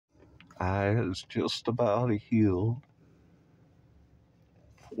eye is just about healed.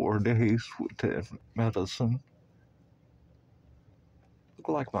 4 days with that medicine. Look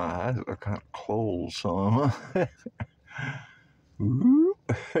like my eyes are kind of closed some.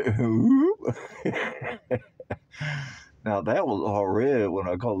 Now that was all red when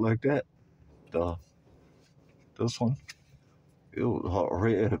I got like that. This one, it was all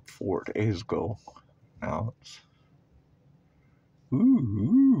red 4 days ago. Now it's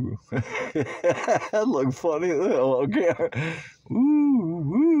ooh. That looked funny on camera.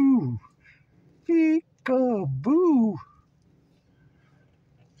 Ooh, peekaboo.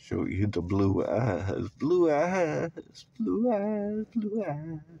 Show you the blue eyes, blue eyes, blue eyes, blue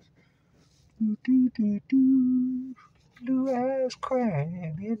eyes. Do do do do. Blue eyes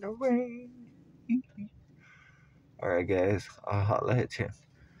crying in the rain. All right, guys, I'll holler at you.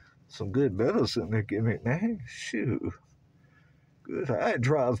 Some good medicine they give me, man. Shoot. Good eye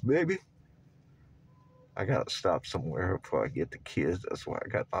drops, baby. I gotta stop somewhere before I get the kids. That's why I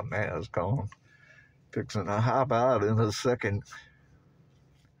got my mask on. Fixing to hop out in a second.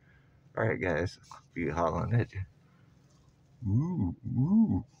 All right, guys, be hollering at you. Ooh,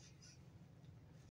 ooh.